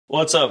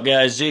What's up,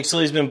 guys? Jake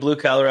SLEASMAN, Blue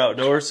Collar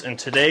Outdoors, and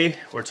today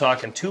we're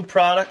talking two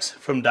products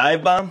from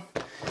divebomb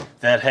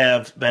that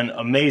have been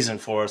amazing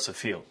for us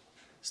afield.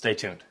 Stay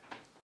tuned.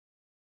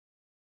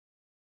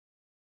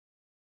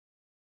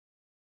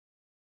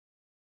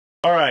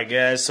 Alright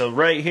guys, so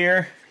right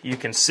here you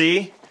can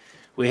see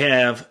we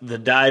have the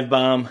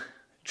divebomb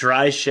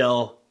dry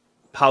shell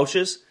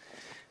pouches.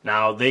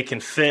 Now they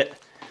can fit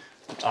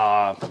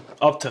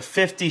up to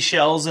 50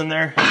 shells in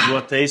there, is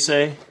what they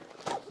say.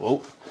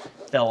 Whoa.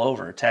 Fell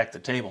over, attacked the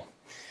table.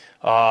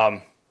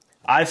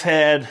 I've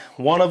had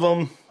one of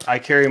them. I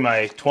carry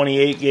my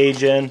 28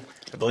 gauge in.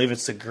 I believe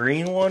it's the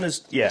green one.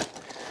 Yeah.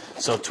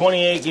 So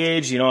 28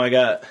 gauge, you know, I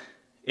got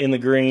in the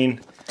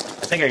green.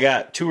 I think I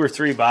got 2 or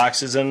 3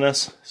 boxes in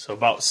this, so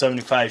about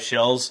 75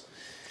 shells.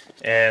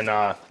 And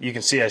you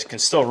can see I can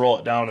still roll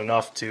it down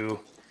enough to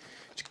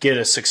get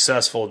a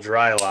successful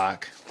dry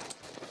lock.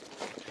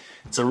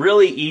 It's a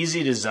really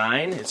easy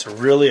design. It's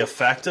really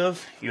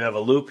effective. You have a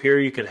loop here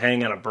you could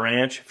hang on a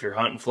branch if you're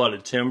hunting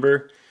flooded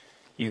timber.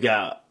 You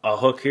got a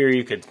hook here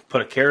you could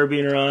put a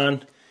carabiner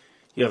on.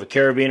 You have a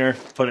carabiner,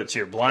 put it to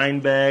your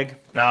blind bag.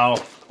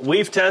 Now,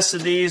 we've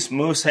tested these.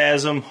 Moose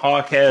has them,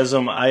 Hawk has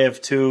them. I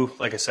have 2.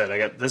 Like I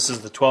said, this is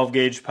the 12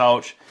 gauge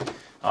pouch.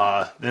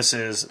 This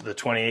is the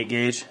 28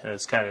 gauge, and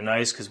it's kind of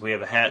nice because we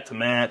have a hat to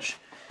match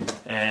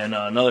and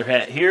another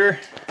hat here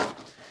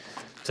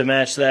to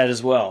match that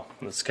as well.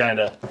 That's kind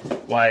of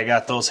why I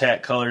got those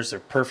hat colors. They're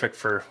perfect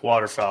for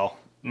waterfowl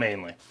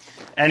mainly.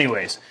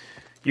 Anyways,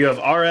 you have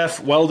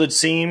RF welded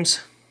seams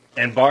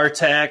and bar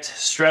tacked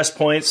stress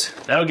points.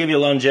 That'll give you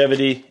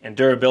longevity and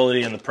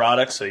durability in the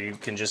product, so you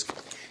can just,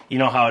 you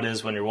know how it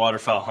is when you're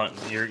waterfowl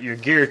hunting. Your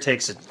gear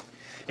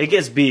it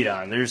gets beat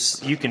on.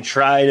 You can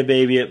try to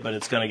baby it, but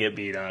it's going to get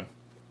beat on.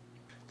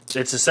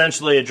 It's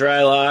essentially a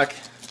dry lock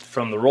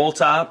from the roll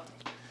top.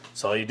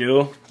 So all you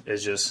do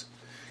is just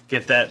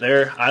get that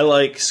there. I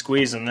like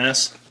squeezing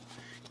this,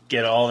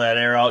 get all that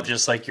air out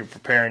just like you're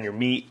preparing your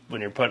meat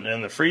when you're putting it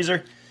in the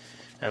freezer,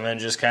 and then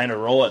just kind of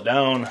roll it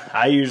down.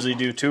 I usually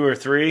do 2 or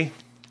 3,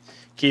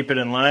 keep it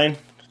in line,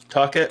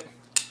 tuck it,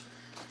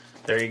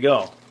 there you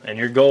go, and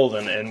you're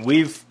golden. And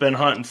we've been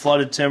hunting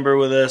flooded timber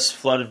with this,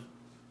 flooded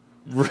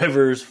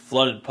rivers,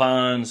 flooded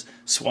ponds,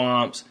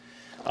 swamps.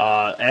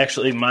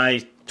 Actually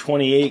my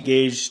 28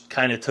 gauge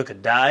kind of took a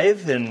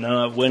dive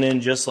and went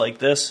in just like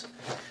this.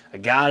 I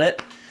got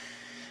it.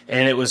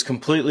 And it was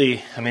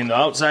completely, I mean, the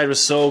outside was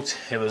soaked,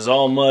 it was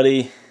all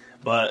muddy,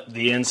 but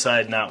the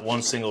inside, not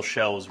one single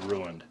shell was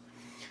ruined.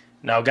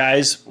 Now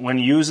guys, when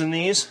using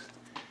these,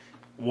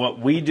 what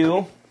we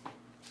do,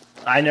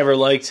 I never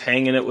liked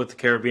hanging it with the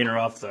carabiner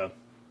off the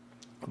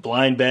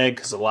blind bag,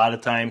 because a lot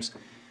of times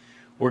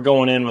we're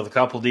going in with a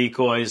couple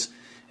decoys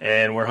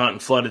and we're hunting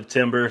flooded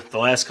timber. The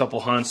last couple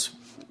hunts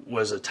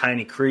was a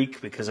tiny creek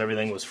because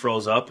everything was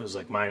froze up. It was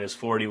like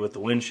 -40 with the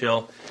wind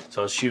chill,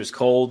 so she was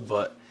cold,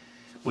 but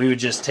we would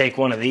just take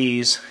one of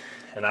these,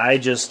 and I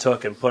just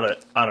took and put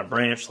it on a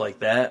branch like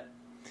that.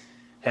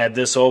 Had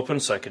this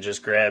open so I could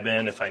just grab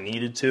in if I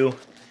needed to.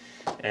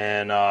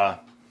 And I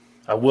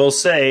will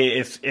say,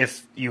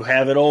 if you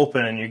have it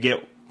open and you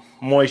get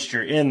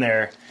moisture in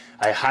there,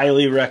 I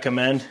highly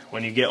recommend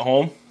when you get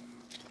home,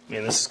 I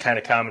mean, this is kind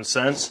of common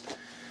sense,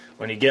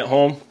 when you get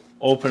home,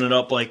 open it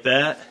up like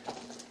that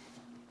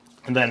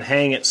and then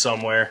hang it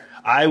somewhere.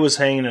 I was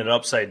hanging it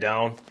upside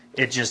down.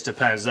 It just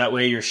depends. That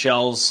way your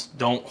shells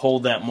don't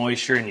hold that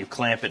moisture and you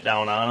clamp it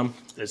down on them.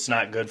 It's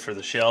not good for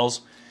the shells.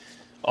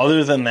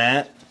 Other than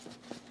that,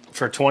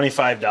 for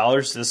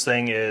 $25, this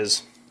thing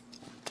is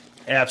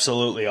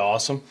absolutely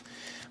awesome.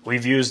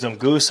 We've used them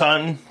goose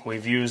hunting.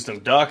 We've used them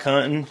duck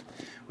hunting.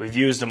 We've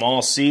used them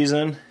all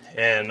season,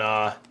 and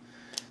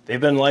they've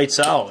been lights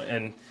out.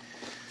 And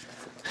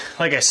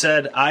like I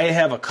said, I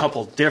have a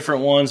couple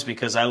different ones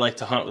because I like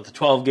to hunt with the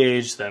 12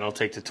 gauge, then I'll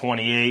take the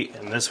 28,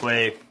 and this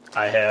way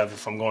I have,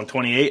 if I'm going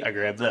 28, I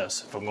grab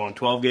this. If I'm going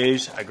 12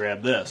 gauge, I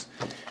grab this.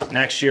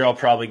 Next year I'll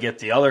probably get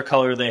the other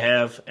color they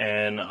have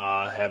and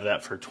have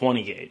that for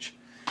 20 gauge.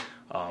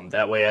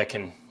 That way I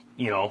can,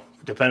 you know,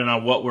 depending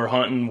on what we're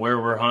hunting, where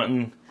we're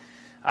hunting,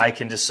 I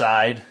can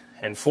decide.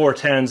 And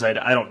 410s,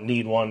 I don't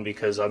need one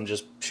because I'm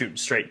just shooting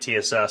straight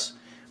TSS.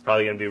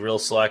 Probably going to be real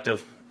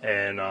selective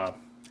and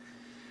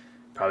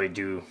probably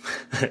do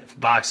a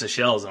box of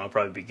shells and I'll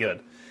probably be good.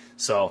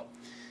 So,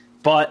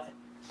 but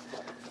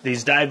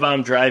these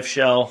divebomb drive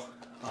shell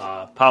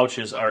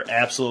pouches are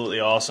absolutely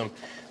awesome.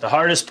 The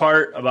hardest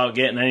part about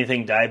getting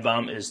anything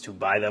divebomb is to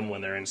buy them when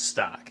they're in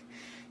stock.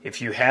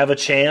 If you have a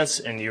chance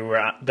and you've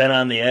been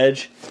on the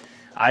edge,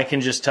 I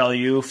can just tell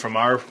you from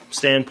our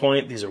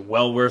standpoint, these are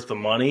well worth the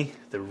money.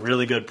 They're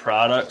really good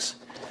products.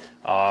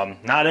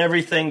 Not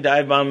everything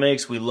divebomb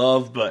makes we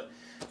love, but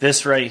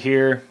this right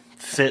here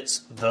fits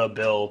the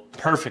bill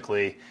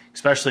perfectly,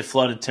 especially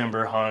flooded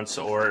timber hunts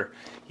or,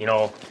 you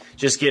know,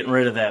 just getting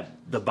rid of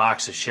the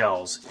box of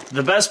shells.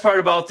 The best part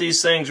about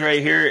these things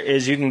right here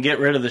is you can get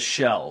rid of the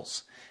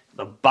shells,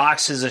 the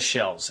boxes of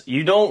shells.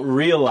 You don't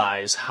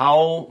realize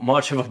how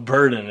much of a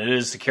burden it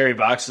is to carry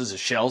boxes of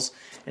shells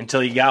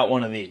until you got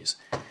one of these.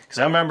 Because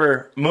I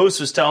remember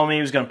Moose was telling me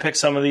he was going to pick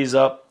some of these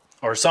up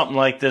or something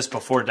like this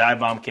before Dive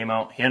Bomb came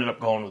out. He ended up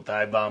going with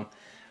Dive Bomb.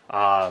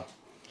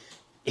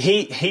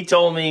 He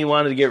told me he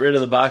wanted to get rid of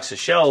the box of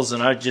shells,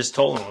 and I just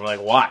told him, I'm like,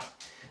 why?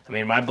 I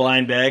mean, my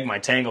blind bag, my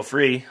tangle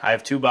free, I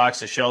have 2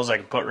 boxes of shells I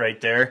can put right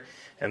there,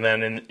 and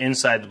then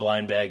inside the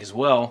blind bag as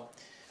well.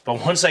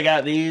 But once I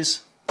got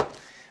these,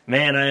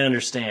 man, I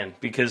understand.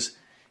 Because,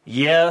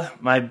 yeah,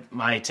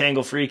 my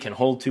tangle free can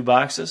hold 2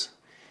 boxes,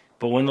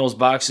 but when those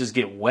boxes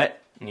get wet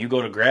and you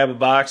go to grab a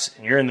box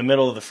and you're in the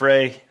middle of the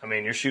fray, I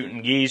mean, you're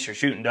shooting geese, you're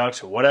shooting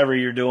ducks, or whatever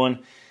you're doing,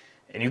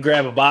 and you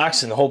grab a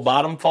box and the whole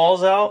bottom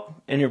falls out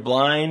in your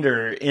blind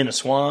or in a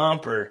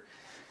swamp, or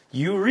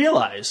you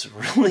realize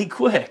really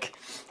quick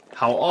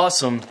how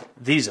awesome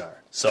these are.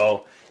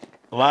 So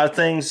a lot of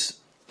things,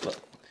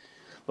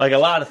 like a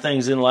lot of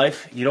things in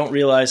life, you don't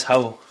realize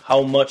how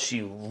much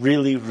you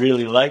really,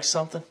 really like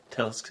something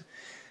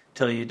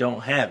till you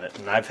don't have it.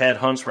 And I've had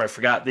hunts where I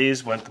forgot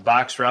these, went the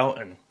box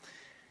route, and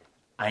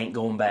I ain't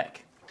going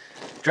back.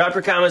 Drop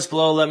your comments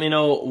below. Let me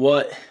know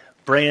what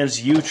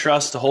brands you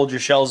trust to hold your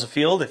shells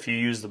afield. If you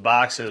use the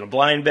box in a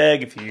blind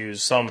bag, if you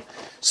use some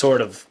sort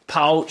of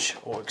pouch,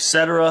 or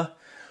etc.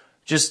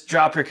 Just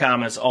drop your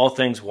comments, all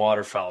things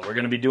waterfowl. We're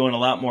going to be doing a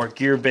lot more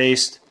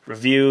gear-based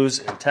reviews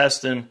and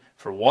testing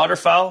for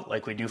waterfowl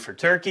like we do for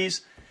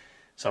turkeys.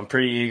 So I'm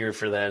pretty eager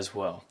for that as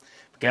well.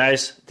 But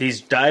guys, these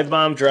Dive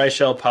Bomb dry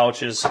shell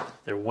pouches,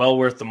 they're well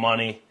worth the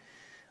money.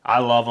 I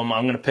love them.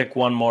 I'm going to pick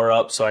one more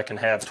up so I can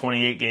have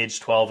 28 gauge,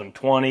 12, and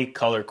 20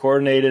 color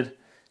coordinated.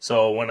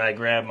 So when I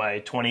grab my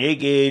 28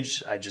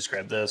 gauge, I just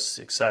grab this,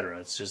 etc.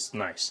 It's just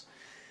nice.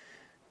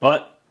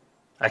 But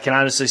I can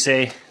honestly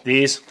say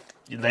these,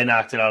 they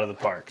knocked it out of the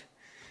park.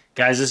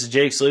 Guys, this is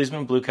Jake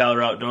SLEASMAN, Blue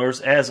Collar Outdoors.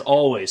 As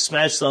always,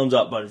 smash the thumbs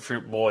up button for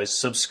your boys.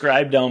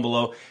 Subscribe down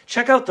below.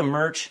 Check out the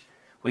merch.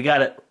 We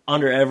got it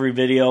under every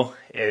video.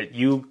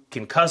 You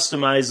can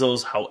customize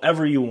those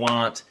however you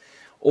want.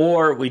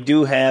 Or we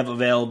do have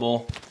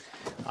available,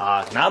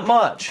 not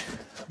much,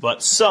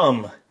 but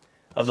some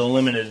of the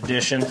limited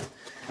edition.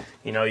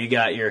 You know, you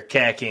got your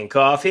khaki and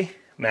coffee,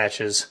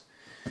 matches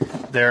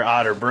their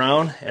otter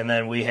brown, and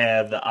then we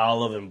have the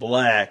olive and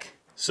black.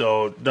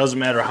 So it doesn't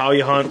matter how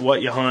you hunt,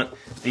 what you hunt,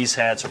 these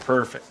hats are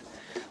perfect.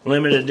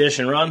 Limited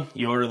edition run,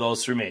 you order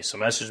those through me. So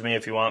message me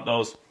if you want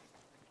those.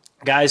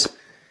 Guys,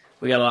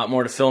 we got a lot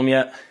more to film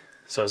yet.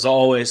 So as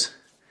always,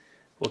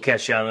 we'll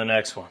catch you on the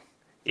next one.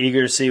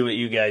 Eager to see what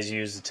you guys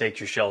use to take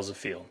your shells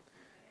afield.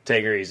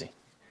 Take her easy.